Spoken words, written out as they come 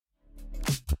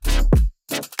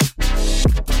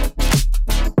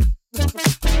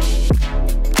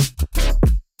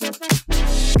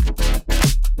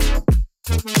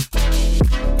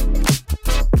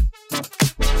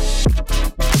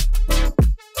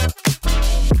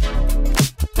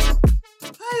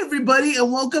everybody,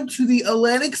 and welcome to the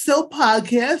Atlantic Cell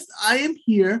Podcast. I am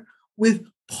here with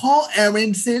Paul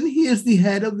Aronsohn. He is the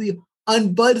head of the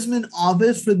Ombudsman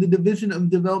Office for the Division of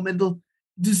Developmental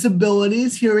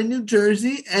Disabilities here in New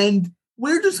Jersey, and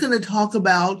we're just going to talk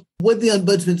about what the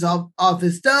Ombudsman's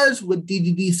Office does, what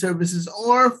DDD services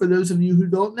are, for those of you who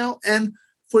don't know, and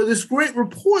for this great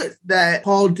report that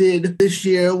Paul did this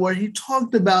year where he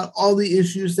talked about all the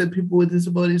issues that people with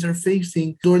disabilities are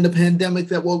facing during the pandemic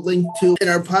that we'll link to in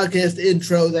our podcast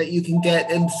intro that you can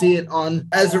get and see it on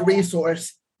as a resource.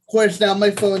 Of course, now my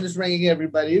phone is ringing,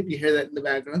 everybody, if you hear that in the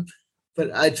background,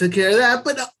 but I took care of that.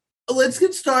 But let's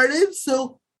get started.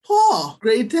 So, Paul,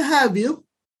 great to have you.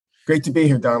 Great to be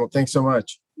here, Donald. Thanks so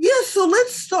much. Yeah, so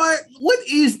let's start. What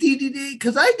is DDD?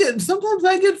 Because sometimes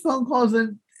I get phone calls,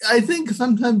 and I think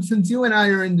sometimes, since you and I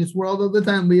are in this world all the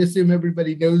time, we assume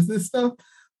everybody knows this stuff.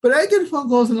 But I get phone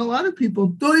calls, and a lot of people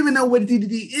don't even know what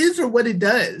DDD is or what it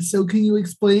does. So can you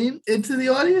explain it to the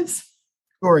audience?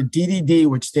 Sure. DDD,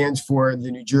 which stands for the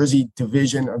New Jersey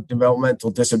Division of Developmental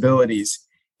Disabilities,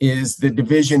 is the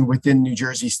division within New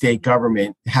Jersey state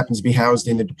government. It happens to be housed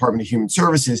in the Department of Human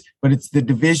Services, but it's the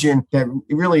division that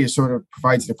really sort of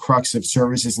provides the crux of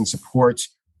services and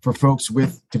supports for folks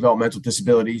with developmental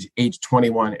disabilities age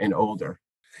 21 and older.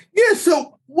 Yeah,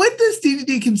 so what does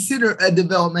DDD consider a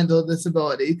developmental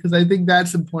disability? Because I think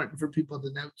that's important for people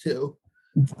to know too.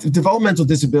 Developmental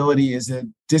disability is a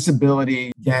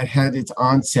disability that had its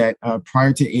onset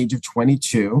prior to the age of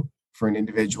 22 for an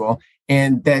individual,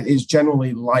 and that is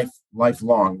generally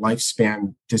lifelong,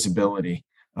 lifespan disability.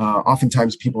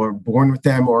 Oftentimes people are born with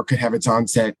them or could have its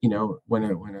onset, when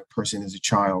a person is a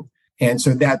child. And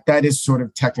so that is sort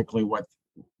of technically what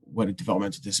a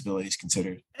developmental disability is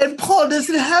considered. And Paul, does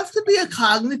it have to be a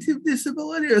cognitive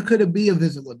disability or could it be a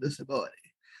visible disability?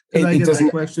 It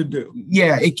doesn't. Question do.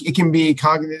 Yeah, it can be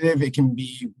cognitive. It can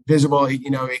be visible.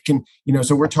 It can.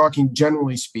 So we're talking,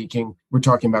 generally speaking, we're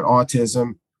talking about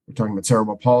autism. We're talking about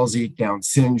cerebral palsy, Down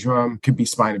syndrome. Could be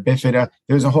spina bifida.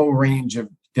 There's a whole range of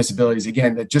disabilities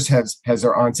again that just has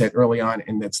their onset early on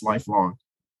and that's lifelong.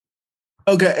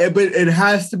 Okay, but it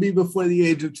has to be before the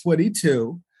age of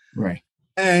 22. Right.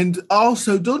 And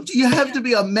also, don't you have to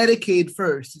be on Medicaid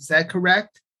first? Is that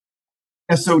correct?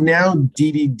 Yeah, so now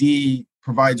DDD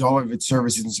provides all of its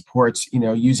services and supports,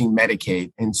 using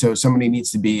Medicaid. And so somebody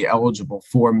needs to be eligible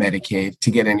for Medicaid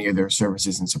to get any of their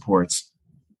services and supports.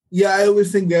 Yeah, I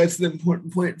always think that's an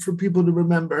important point for people to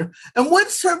remember. And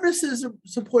what services or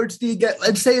supports do you get?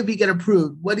 Let's say if you get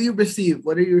approved, what do you receive?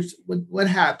 What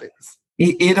happens?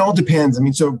 It all depends. I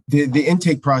mean, so the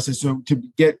intake process, so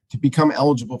to become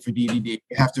eligible for DDD,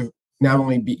 you have to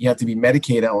you have to be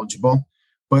Medicaid eligible,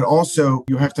 but also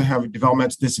you have to have a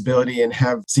developmental disability and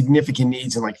have significant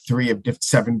needs in like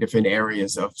 7 different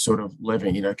areas of sort of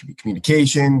living. It could be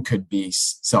communication, could be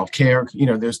self-care,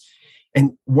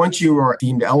 and once you are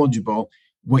deemed eligible,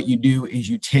 what you do is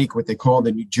you take what they call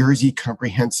the New Jersey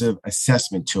Comprehensive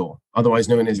Assessment Tool, otherwise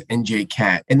known as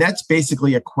NJCAT. And that's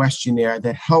basically a questionnaire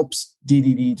that helps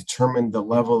DDD determine the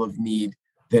level of need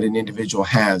that an individual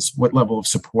has, what level of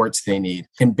supports they need.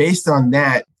 And based on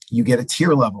that, you get a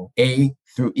tier level, A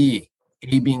through E.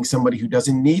 A being somebody who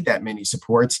doesn't need that many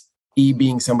supports, E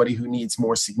being somebody who needs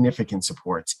more significant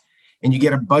supports. And you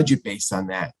get a budget based on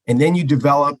that. And then you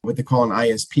develop what they call an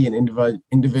ISP, an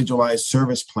individualized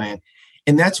service plan.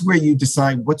 And that's where you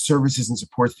decide what services and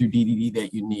supports through DDD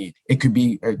that you need. It could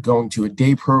be going to a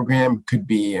day program, could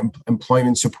be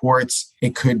employment supports.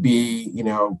 It could be,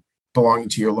 belonging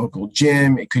to your local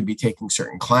gym. It could be taking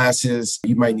certain classes.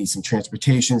 You might need some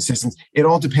transportation assistance. It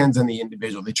all depends on the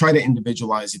individual. They try to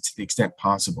individualize it to the extent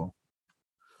possible.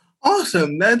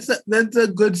 Awesome. That's a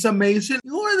good summation.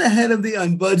 You're the head of the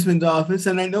Ombudsman's Office,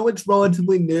 and I know it's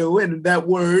relatively new, and that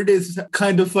word is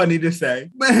kind of funny to say.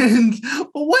 And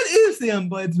what is the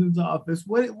Ombudsman's Office?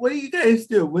 What do you guys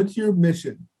do? What's your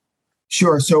mission?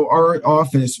 Sure. So our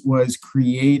office was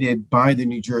created by the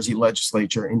New Jersey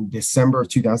legislature in December of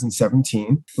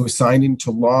 2017. It was signed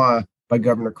into law by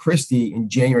Governor Christie in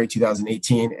January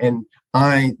 2018. And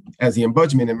I, as the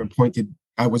ombudsman,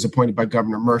 I was appointed by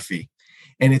Governor Murphy.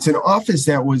 And it's an office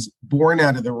that was born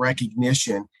out of the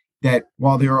recognition that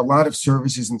while there are a lot of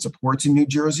services and supports in New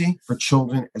Jersey for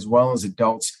children as well as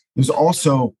adults, there's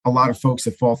also a lot of folks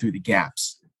that fall through the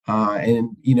gaps.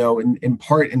 In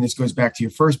part, and this goes back to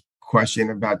your first question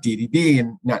about DDD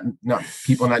and not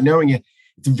people not knowing it,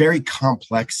 it's a very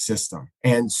complex system.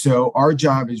 And so our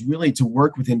job is really to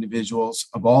work with individuals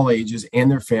of all ages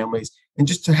and their families and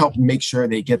just to help make sure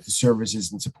they get the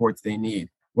services and supports they need,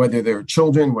 whether they're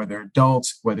children, whether they're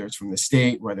adults, whether it's from the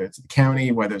state, whether it's the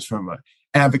county, whether it's from an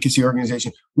advocacy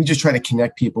organization. We just try to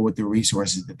connect people with the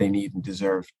resources that they need and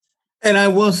deserve. And I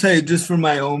will say, just from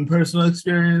my own personal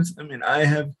experience, I mean, I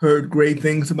have heard great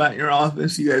things about your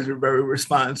office. You guys are very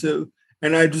responsive.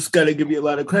 And I just got to give you a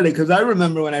lot of credit because I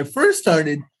remember when I first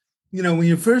started, when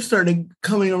you first started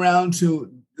coming around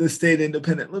to the State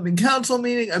Independent Living Council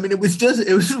meeting, I mean, it was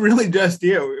really just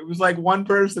you. It was like one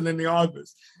person in the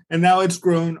office. And now it's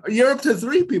grown. You're up to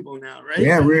 3 people now, right?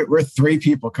 Yeah, we're 3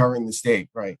 people covering the state,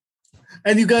 right?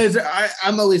 And you guys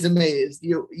I'm always amazed.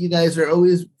 You guys are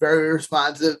always very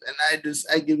responsive, and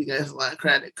I give you guys a lot of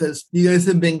credit because you guys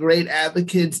have been great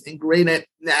advocates and great at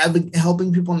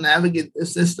helping people navigate the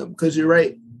system. Because you're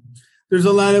right, there's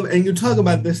a lot of, and you talk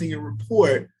about this in your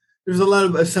report. There's a lot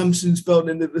of assumptions built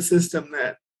into the system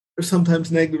that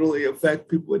sometimes negatively affect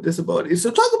people with disabilities.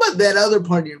 So talk about that other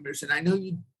part of your mission. I know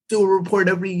you do a report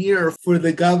every year for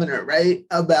the governor, right,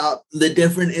 about the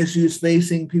different issues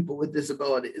facing people with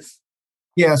disabilities.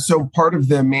 Yeah, so part of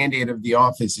the mandate of the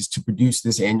office is to produce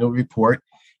this annual report.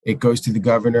 It goes to the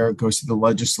governor, it goes to the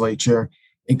legislature,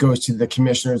 it goes to the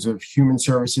commissioners of human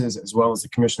services, as well as the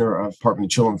commissioner of Department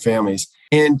of Children and Families.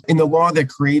 And in the law that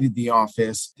created the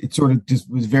office, it sort of just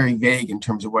was very vague in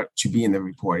terms of what should be in the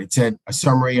report. It said a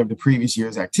summary of the previous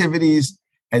year's activities,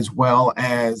 as well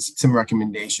as some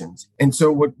recommendations. And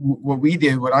so what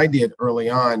I did early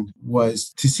on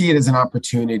was to see it as an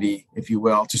opportunity, if you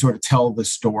will, to sort of tell the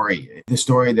story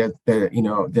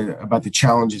that about the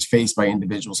challenges faced by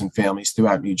individuals and families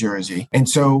throughout New Jersey. And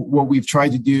so what we've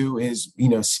tried to do is,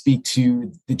 speak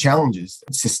to the challenges,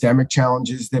 systemic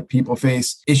challenges that people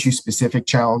face, issue specific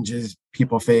challenges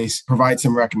people face, provide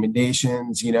some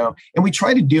recommendations, and we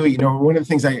try to do it. One of the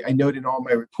things I note in all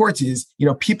my reports is,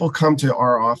 people come to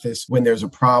our office when there's a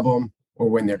problem or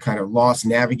when they're kind of lost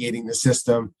navigating the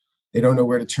system. They don't know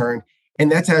where to turn.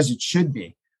 And that's as it should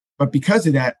be. But because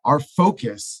of that, our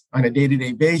focus on a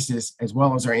day-to-day basis, as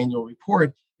well as our annual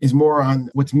report, is more on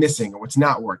what's missing or what's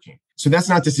not working. So that's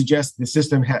not to suggest the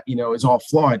system, is all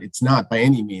flawed. It's not by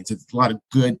any means. It's a lot of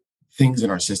good things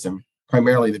in our system,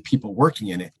 primarily the people working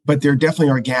in it. But there definitely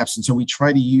are gaps. And so we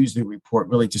try to use the report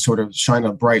really to sort of shine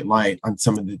a bright light on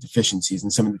some of the deficiencies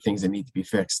and some of the things that need to be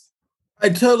fixed. I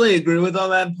totally agree with all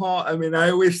that, Paul. I mean, I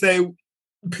always say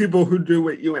people who do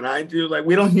what you and I do, like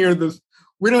we don't hear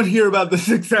about the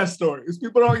success stories.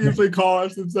 People don't usually call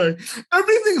us and say,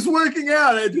 everything's working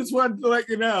out. I just wanted to let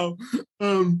you know.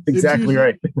 Exactly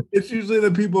right. It's usually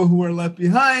the people who are left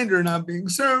behind or not being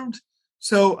served.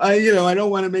 So I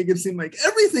don't want to make it seem like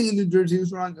everything in New Jersey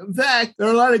is wrong. In fact, there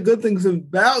are a lot of good things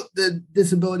about the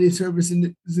disability service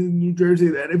in New Jersey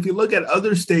that if you look at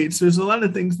other states, there's a lot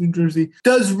of things New Jersey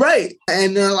does right.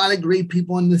 And there are a lot of great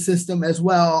people in the system as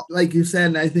well. Like you said,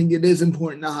 and I think it is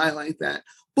important to highlight that.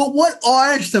 But what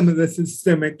are some of the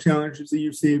systemic challenges that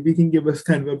you see? If you can give us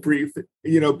kind of a brief,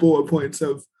 bullet points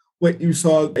of what you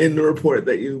saw in the report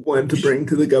that you wanted to bring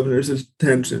to the governor's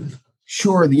attention.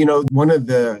 Sure. One of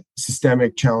the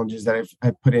systemic challenges that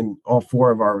I've put in all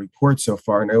 4 of our reports so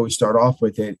far, and I always start off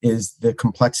with it, is the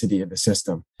complexity of the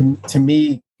system. And to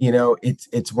me,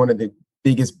 it's one of the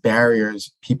biggest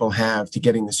barriers people have to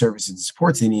getting the services and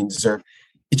supports they need and deserve.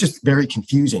 It's just very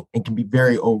confusing and can be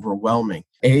very overwhelming.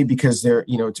 A, because they're,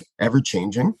 it's ever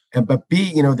changing. But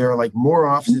B, there are like more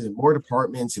offices and more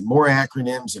departments and more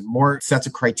acronyms and more sets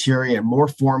of criteria and more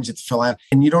forms to fill out.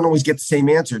 And you don't always get the same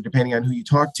answer depending on who you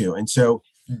talk to. And so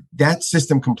that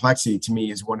system complexity to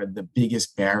me is one of the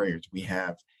biggest barriers we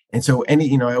have. And so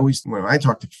I always, when I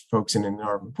talk to folks in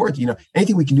our report,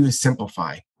 anything we can do is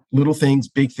simplify little things,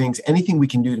 big things, anything we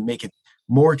can do to make it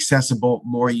more accessible,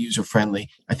 more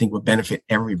user-friendly, I think would benefit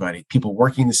everybody, people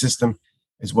working the system,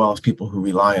 as well as people who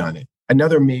rely on it.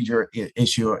 Another major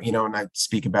issue, and I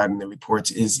speak about in the reports,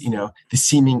 is, the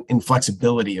seeming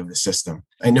inflexibility of the system.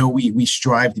 I know we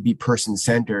strive to be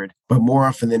person-centered, but more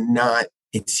often than not,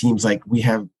 it seems like we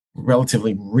have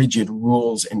relatively rigid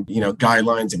rules and,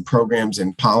 guidelines and programs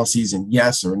and policies and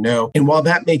yes or no. And while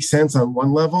that makes sense on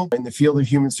one level in the field of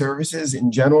human services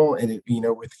in general, and,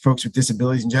 with folks with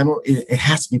disabilities in general, it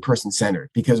has to be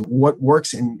person-centered because what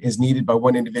works and is needed by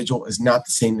one individual is not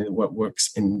the same as what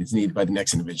works and is needed by the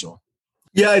next individual.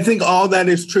 Yeah, I think all that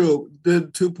is true. The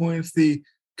 2 points, the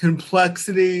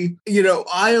complexity,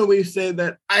 I always say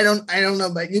that I don't know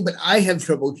about you, but I have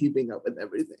trouble keeping up with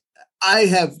everything. I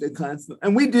have to constantly,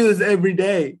 and we do this every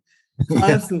day,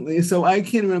 constantly. So I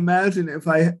can't even imagine if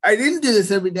I didn't do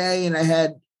this every day and I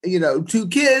had two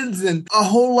kids and a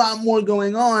whole lot more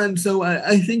going on. So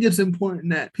I think it's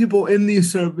important that people in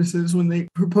these services, when they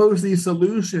propose these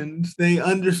solutions, they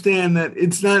understand that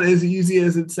it's not as easy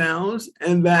as it sounds,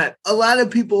 and that a lot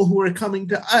of people who are coming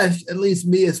to us, at least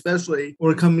me especially,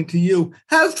 or coming to you,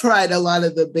 have tried a lot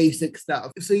of the basic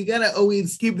stuff. So you got to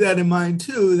always keep that in mind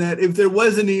too, that if there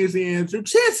was an easy answer,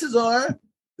 chances are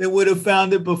they would have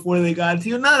found it before they got to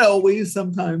you. Not always.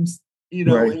 Sometimes,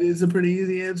 Right. it is a pretty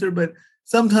easy answer, but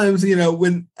sometimes,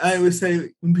 when I always say,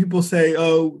 when people say,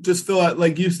 oh, just fill out,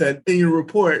 like you said, in your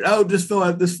report, oh, just fill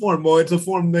out this form. Well, it's a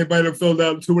form they might have filled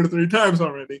out 2 or 3 times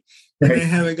already, and they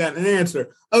haven't gotten an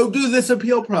answer. Oh, do this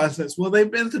appeal process. Well,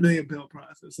 they've been through the appeal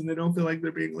process, and they don't feel like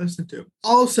they're being listened to.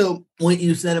 Also, what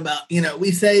you said about,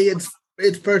 we say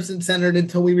it's person-centered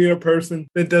until we meet a person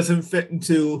that doesn't fit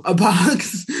into a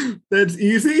box that's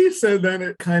easy. So then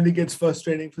it kind of gets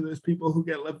frustrating for those people who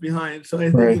get left behind. So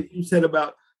I think what you said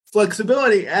about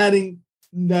flexibility, adding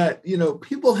that,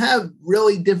 people have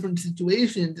really different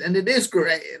situations, and it is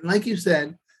great. And like you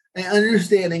said, I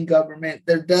understand in government,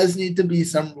 there does need to be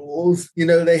some rules.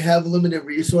 They have limited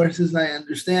resources, and I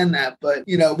understand that. But,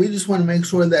 we just want to make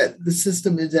sure that the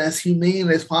system is as humane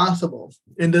as possible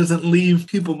and doesn't leave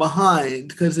people behind.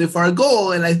 Because if our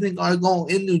goal, and I think our goal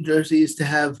in New Jersey, is to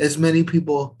have as many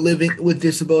people living with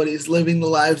disabilities, living the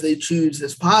lives they choose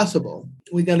as possible,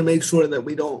 we got to make sure that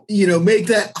we don't, make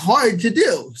that hard to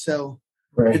do. So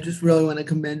I just really want to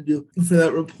commend you for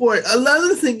that report.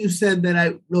 Another thing you said that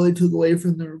I really took away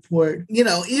from the report,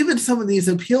 even some of these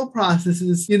appeal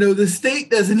processes, the state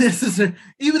doesn't necessarily,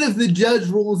 even if the judge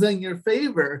rules in your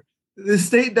favor, the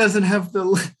state doesn't have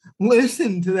to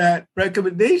listen to that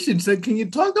recommendation. So can you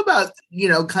talk about,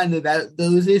 kind of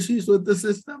those issues with the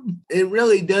system? It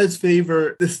really does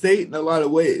favor the state in a lot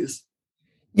of ways.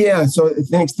 Yeah. So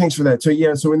thanks for that.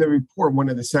 So in the report, one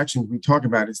of the sections we talk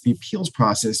about is the appeals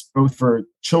process, both for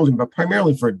children, but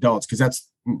primarily for adults, because that's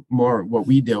more what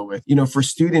we deal with. For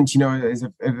students, as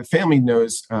a family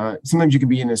knows, sometimes you can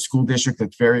be in a school district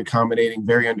that's very accommodating,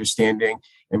 very understanding,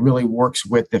 and really works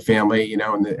with the family,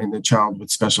 and the child with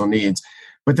special needs.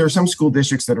 But there are some school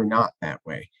districts that are not that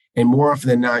way. And more often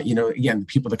than not, again, the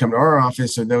people that come to our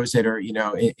office are those that are,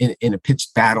 in a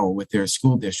pitched battle with their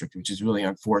school district, which is really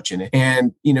unfortunate.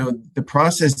 And, the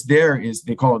process there is,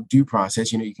 they call it due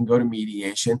process. You can go to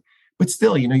mediation, but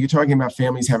still, you're talking about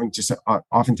families having to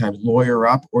oftentimes lawyer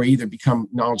up or either become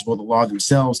knowledgeable of the law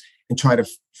themselves and try to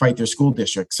fight their school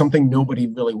district, something nobody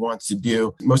really wants to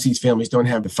do. Most of these families don't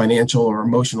have the financial or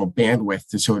emotional bandwidth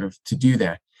to do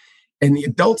that. And the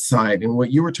adult side, and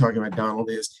what you were talking about, Donald,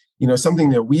 is, something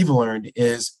that we've learned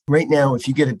is right now, if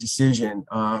you get a decision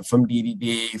from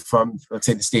DDD, from, let's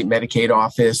say, the state Medicaid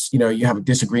office, you have a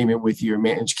disagreement with your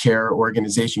managed care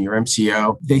organization, your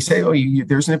MCO, they say, oh,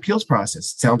 there's an appeals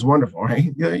process. It sounds wonderful,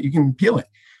 right? You can appeal it.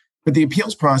 But the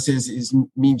appeals process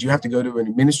means you have to go to an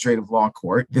administrative law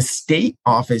court. The state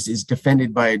office is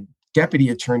defended by a deputy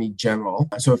attorney general.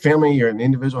 So a family or an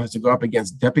individual has to go up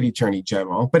against deputy attorney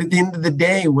general. But at the end of the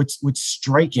day, what's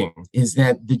striking is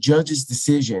that the judge's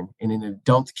decision in an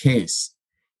adult case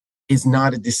is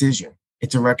not a decision.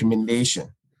 It's a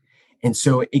recommendation. And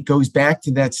so it goes back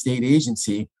to that state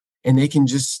agency, and they can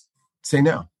just say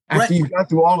no after you've got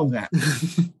through all of that.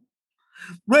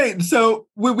 Right. So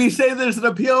when we say there's an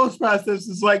appeals process,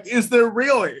 it's like, is there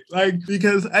really?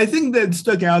 Because I think that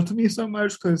stuck out to me so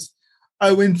much because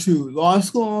I went to law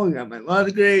school, got my law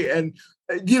degree, and,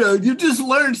 you just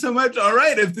learn so much. All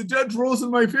right, if the judge rules in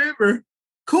my favor,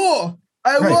 cool,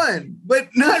 I won. But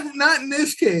not in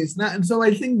this case. And so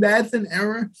I think that's an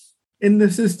error in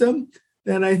the system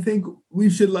that I think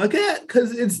we should look at,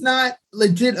 because it's not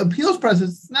legit appeals process.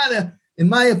 It's not in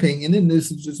my opinion, and this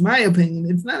is just my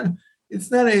opinion, it's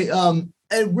not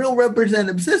a real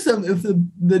representative system if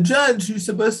the judge, who's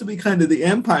supposed to be kind of the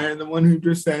umpire and the one who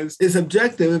just says is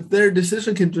objective, if their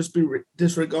decision can just be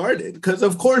disregarded, because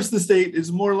of course the state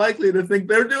is more likely to think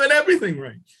they're doing everything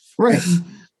right. Right.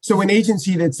 So an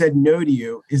agency that said no to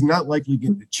you is not likely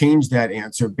to change that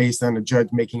answer based on a judge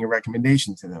making a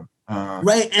recommendation to them.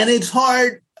 Right. And it's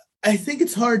hard. I think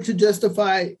it's hard to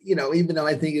justify, even though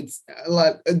I think it's a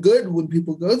lot good when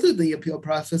people go through the appeal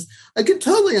process. I could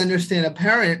totally understand a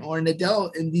parent or an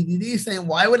adult in DDD saying,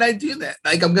 why would I do that?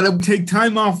 I'm going to take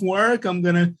time off work. I'm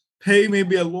going to pay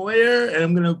maybe a lawyer, and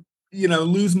I'm going to,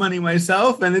 lose money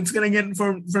myself, and it's going to get in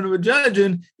front of a judge.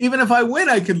 And even if I win,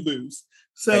 I could lose.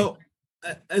 So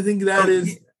I think that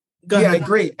is... Yeah,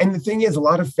 great. And the thing is, a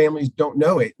lot of families don't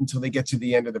know it until they get to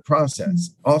the end of the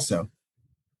process also.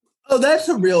 Oh, that's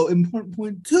a real important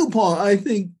point too, Paul. I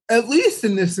think, at least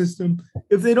in this system,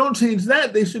 if they don't change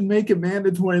that, they should make it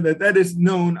mandatory that is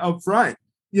known up front.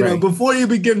 Right. Before you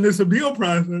begin this appeal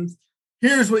process,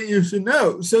 here's what you should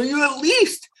know. So you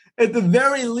at the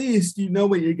very least, you know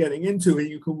what you're getting into and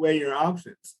you can weigh your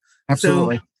options.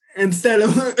 Absolutely. So instead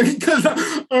of, because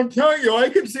I'm telling you, I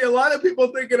can see a lot of people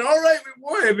thinking, all right, we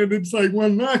won. And it's like, well,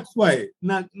 not quite,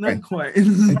 not right. Quite.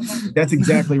 That's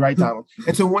exactly right, Donald.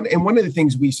 And so one of the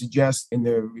things we suggest in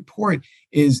the report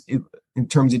is in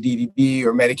terms of DDD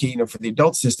or Medicaid, for the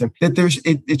adult system, that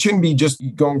it shouldn't be just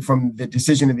going from the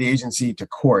decision of the agency to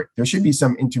court. There should be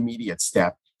some intermediate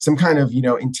step, some kind of,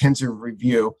 intensive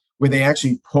review where they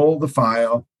actually pull the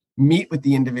file, meet with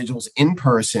the individuals in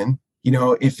person,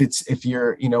 if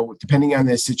you're, depending on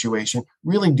their situation,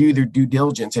 really do their due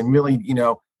diligence and really,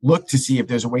 look to see if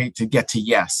there's a way to get to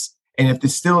yes. And if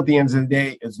it's still at the end of the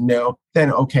day is no,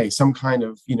 then okay, some kind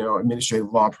of,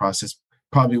 administrative law process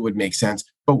probably would make sense,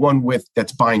 but one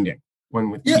that's binding, one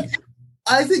with teeth.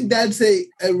 I think that's a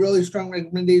really strong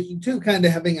recommendation too, kind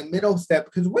of having a middle step,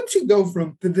 because once you go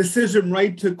from the decision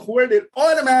right to court, it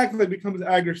automatically becomes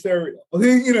adversarial.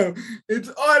 It's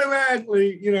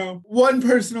automatically, one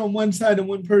person on one side and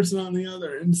one person on the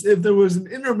other. And if there was an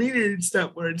intermediate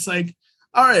step where it's like,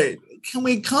 all right, can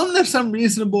we come to some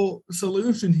reasonable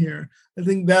solution here? I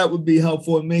think that would be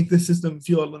helpful and make the system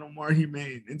feel a little more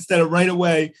humane. Instead of right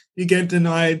away, you get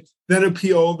denied, then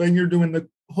appeal, then you're doing the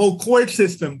whole court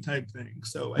system type thing.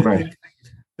 So I think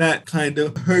that kind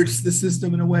of hurts the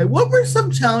system in a way. What were some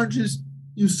challenges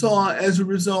you saw as a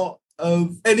result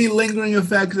of any lingering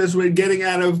effects as we're getting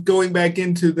out of going back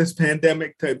into this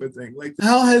pandemic type of thing? Like,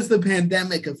 how has the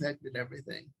pandemic affected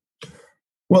everything?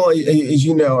 Well, as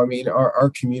you know,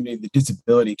 our community, the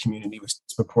disability community, was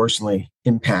disproportionately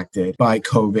impacted by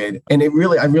COVID. And I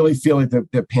really feel like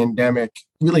the pandemic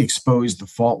really exposed the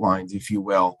fault lines, if you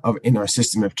will, in our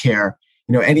system of care.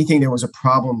 Anything that was a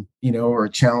problem, or a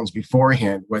challenge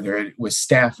beforehand, whether it was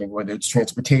staffing, whether it's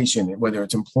transportation, whether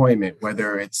it's employment,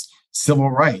 whether it's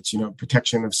civil rights,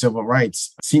 protection of civil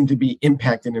rights, seemed to be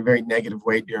impacted in a very negative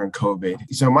way during COVID.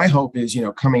 So my hope is,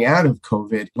 coming out of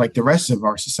COVID, like the rest of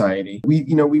our society, we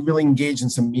really engage in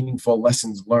some meaningful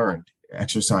lessons learned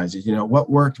exercises, what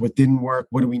worked, what didn't work,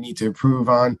 what do we need to improve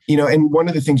on, and one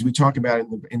of the things we talk about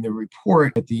in the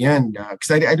report at the end,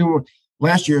 because I don't.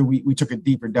 Last year, we took a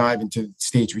deeper dive into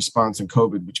states' response on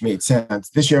COVID, which made sense.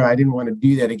 This year, I didn't want to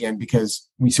do that again because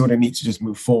we sort of need to just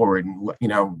move forward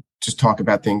and, just talk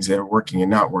about things that are working and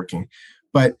not working.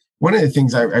 But one of the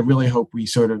things I really hope we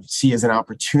sort of see as an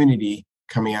opportunity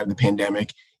coming out of the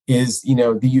pandemic is,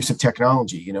 the use of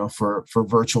technology, for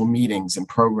virtual meetings and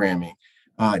programming,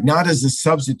 not as a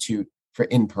substitute for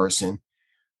in-person.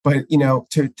 But, we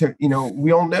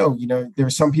all know, there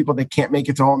are some people that can't make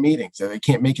it to all meetings or they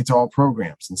can't make it to all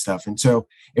programs and stuff. And so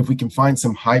if we can find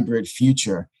some hybrid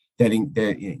future that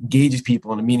engages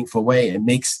people in a meaningful way and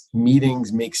makes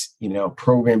meetings,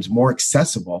 programs more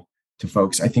accessible to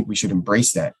folks, I think we should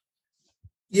embrace that.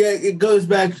 Yeah, it goes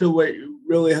back to what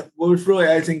was really,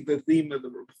 I think, the theme of the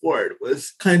report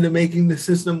was kind of making the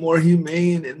system more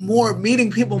humane and more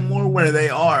meeting people more where they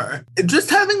are. And just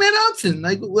having that option,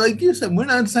 like you said, we're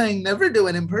not saying never do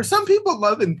it in person. Some people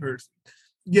love in person.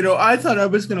 I thought I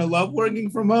was going to love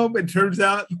working from home. It turns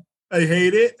out I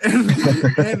hate it,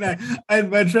 and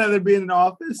I'd much rather be in an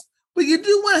office. But you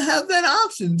do want to have that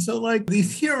option. So, like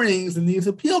these hearings and these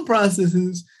appeal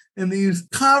processes and these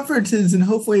conferences, and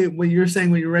hopefully what you're saying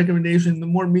with your recommendation, the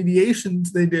more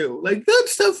mediations they do, like that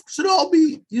stuff should all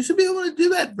be, you should be able to do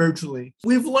that virtually.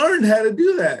 We've learned how to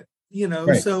do that,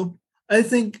 right. So I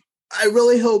think, I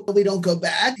really hope we don't go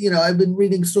back. I've been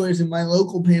reading stories in my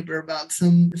local paper about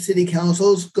some city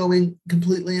councils going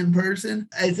completely in person.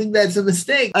 I think that's a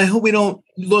mistake. I hope we don't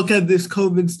look at this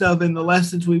COVID stuff and the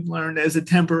lessons we've learned as a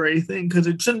temporary thing, because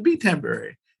it shouldn't be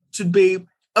temporary. It should be,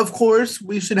 of course,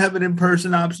 we should have an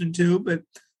in-person option too, but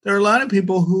there are a lot of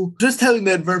people who just having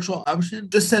that virtual option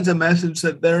just sends a message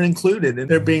that they're included and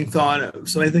they're being thought of.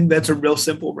 So I think that's a real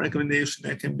simple recommendation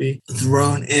that can be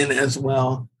thrown in as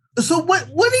well. So what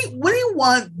do you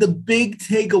want the big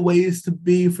takeaways to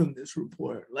be from this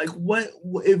report? Like, what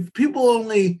if people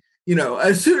only,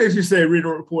 as soon as you say read a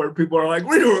report, people are like,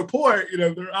 read a report,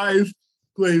 their eyes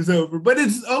glaze over. But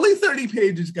it's only 30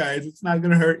 pages, guys. It's not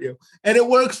going to hurt you. And it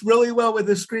works really well with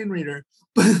a screen reader.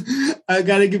 But I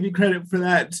got to give you credit for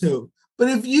that too. But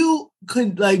if you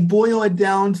could boil it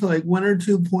down to one or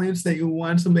two points that you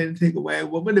want somebody to take away,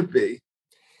 what would it be?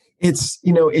 It's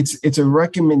a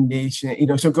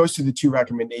recommendation, so it goes to the two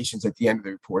recommendations at the end of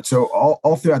the report. So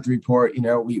all throughout the report,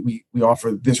 we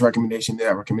offer this recommendation,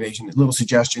 that recommendation, little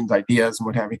suggestions, ideas, and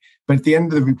what have you. But at the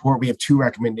end of the report, we have two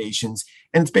recommendations.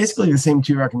 And it's basically the same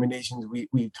two recommendations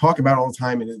we talk about all the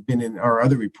time and have been in our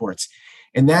other reports.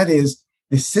 And that is,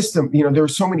 the system, there are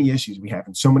so many issues we have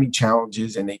and so many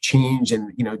challenges, and they change.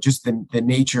 And, just the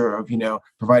nature of,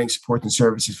 providing support and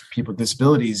services for people with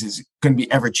disabilities is going to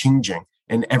be ever changing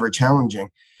and ever challenging.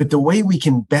 But the way we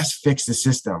can best fix the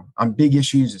system on big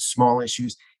issues and small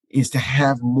issues is to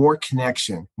have more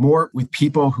connection, more with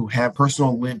people who have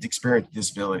personal lived experience with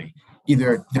disability,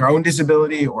 either their own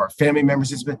disability or family members'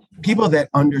 disability, people that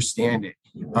understand it.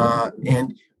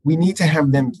 And we need to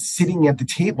have them sitting at the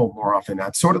table more often.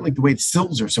 That's sort of like the way the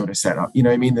SILs are sort of set up.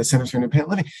 The Centers for Independent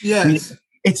Living. Yes.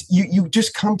 It's you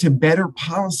just come to better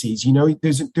policies.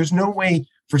 There's no way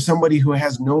for somebody who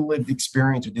has no lived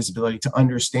experience with disability to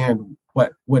understand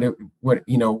what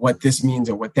this means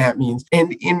or what that means.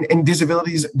 And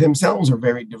disabilities themselves are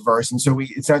very diverse. And so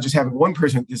it's not just having one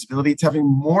person with disability, it's having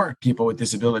more people with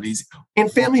disabilities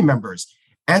and family members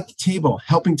at the table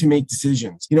helping to make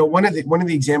decisions. One of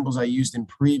the examples I used in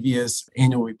previous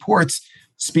annual reports,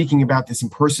 speaking about this in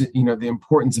person, the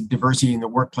importance of diversity in the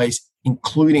workplace,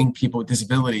 including people with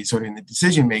disabilities, sort of in the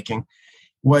decision making,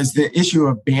 was the issue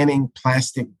of banning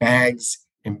plastic bags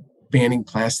and banning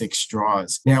plastic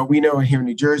straws. Now, we know here in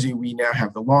New Jersey, we now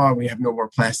have the law, we have no more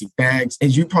plastic bags.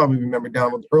 As you probably remember,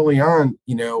 Donald, early on,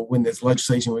 when this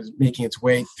legislation was making its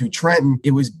way through Trenton,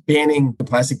 it was banning the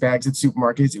plastic bags at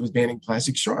supermarkets, it was banning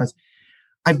plastic straws.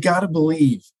 I've got to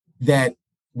believe that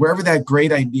wherever that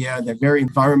great idea, that very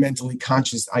environmentally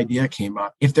conscious idea came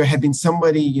up, if there had been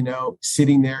somebody,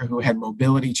 sitting there who had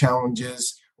mobility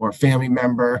challenges or a family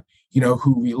member,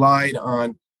 who relied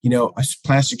on, a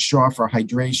plastic straw for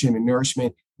hydration and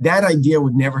nourishment, that idea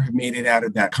would never have made it out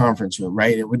of that conference room,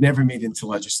 right? It would never made it into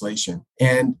legislation.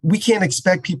 And we can't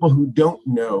expect people who don't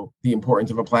know the importance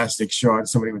of a plastic straw to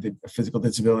somebody with a physical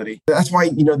disability. That's why,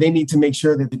 they need to make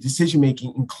sure that the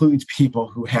decision-making includes people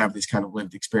who have this kind of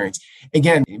lived experience.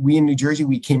 Again, we in New Jersey,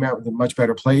 we came out with a much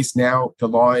better place. Now the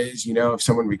law is, if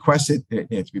someone requests it,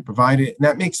 it has to be provided. And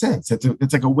that makes sense.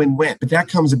 It's like a win-win. But that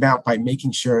comes about by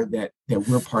making sure that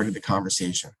we're part of the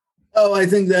conversation. Oh, I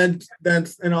think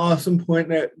that's an awesome point.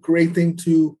 That great thing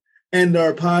to end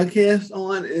our podcast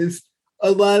on is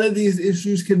a lot of these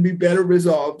issues can be better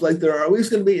resolved. Like there are always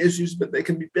going to be issues, but they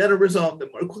can be better resolved and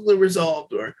more quickly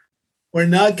resolved, or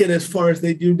not get as far as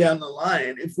they do down the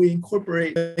line if we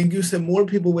incorporate, like you said, more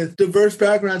people with diverse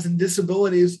backgrounds and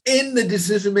disabilities in the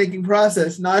decision-making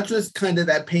process, not just kind of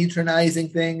that patronizing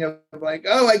thing of like,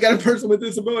 oh, I got a person with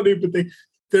disability, but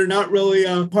they're not really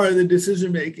part of the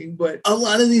decision-making. But a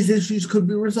lot of these issues could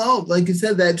be resolved. Like you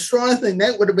said, that straw thing,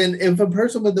 that would have been, if a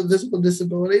person with a visible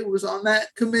disability was on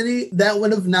that committee, that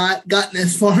would have not gotten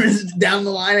as far as down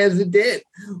the line as it did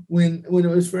when it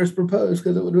was first proposed,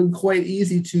 because it would have been quite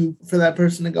easy for that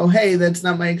person to go, hey, that's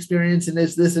not my experience, and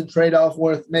is this a trade-off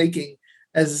worth making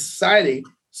as a society?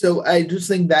 So I just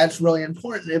think that's really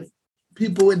important. If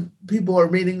people are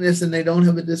reading this and they don't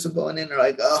have a disability and they're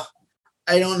like, oh,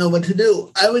 I don't know what to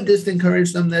do, I would just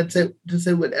encourage them to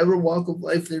say whatever walk of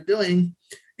life they're doing,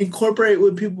 incorporate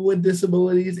with people with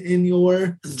disabilities in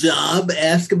your job.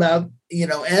 Ask about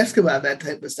that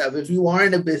type of stuff. If you are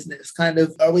in a business,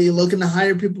 are we looking to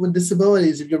hire people with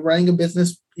disabilities? If you're running a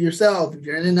business yourself, if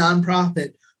you're in a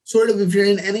nonprofit, if you're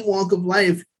in any walk of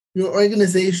life, your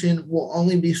organization will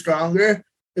only be stronger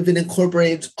if it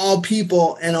incorporates all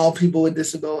people and all people with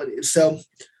disabilities. So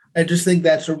I just think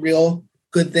that's a real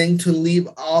good thing to leave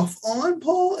off on,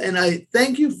 Paul. And I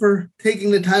thank you for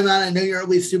taking the time out. I know you're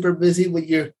always super busy with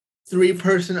your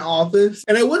 3-person office.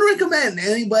 And I would recommend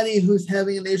anybody who's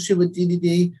having an issue with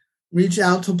DDD, reach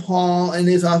out to Paul and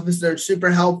his office. They're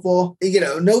super helpful.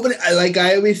 Nobody, like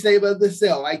I always say about the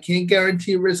sale, I can't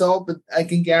guarantee a result, but I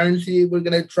can guarantee we're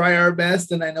going to try our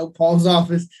best. And I know Paul's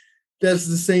office does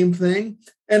the same thing.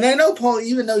 And I know, Paul,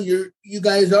 even though you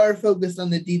guys are focused on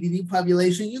the DDD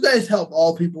population, you guys help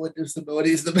all people with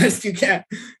disabilities the best you can.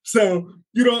 So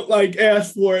you don't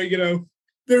ask for,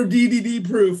 they're DDD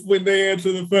proof when they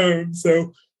answer the phone.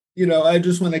 So, I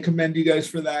just want to commend you guys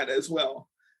for that as well.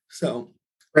 So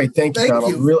great. Thank you,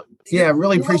 Donald.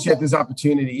 Really appreciate this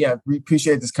opportunity. Yeah, we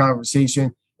appreciate this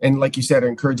conversation. And like you said, I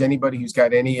encourage anybody who's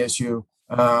got any issue,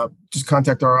 just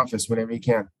contact our office whenever you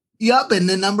can. Yep, and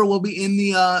the number will be in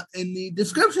the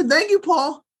description. Thank you,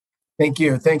 Paul. Thank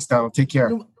you. Thanks, Donald. Take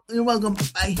care. You're welcome.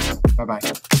 Bye. Bye-bye.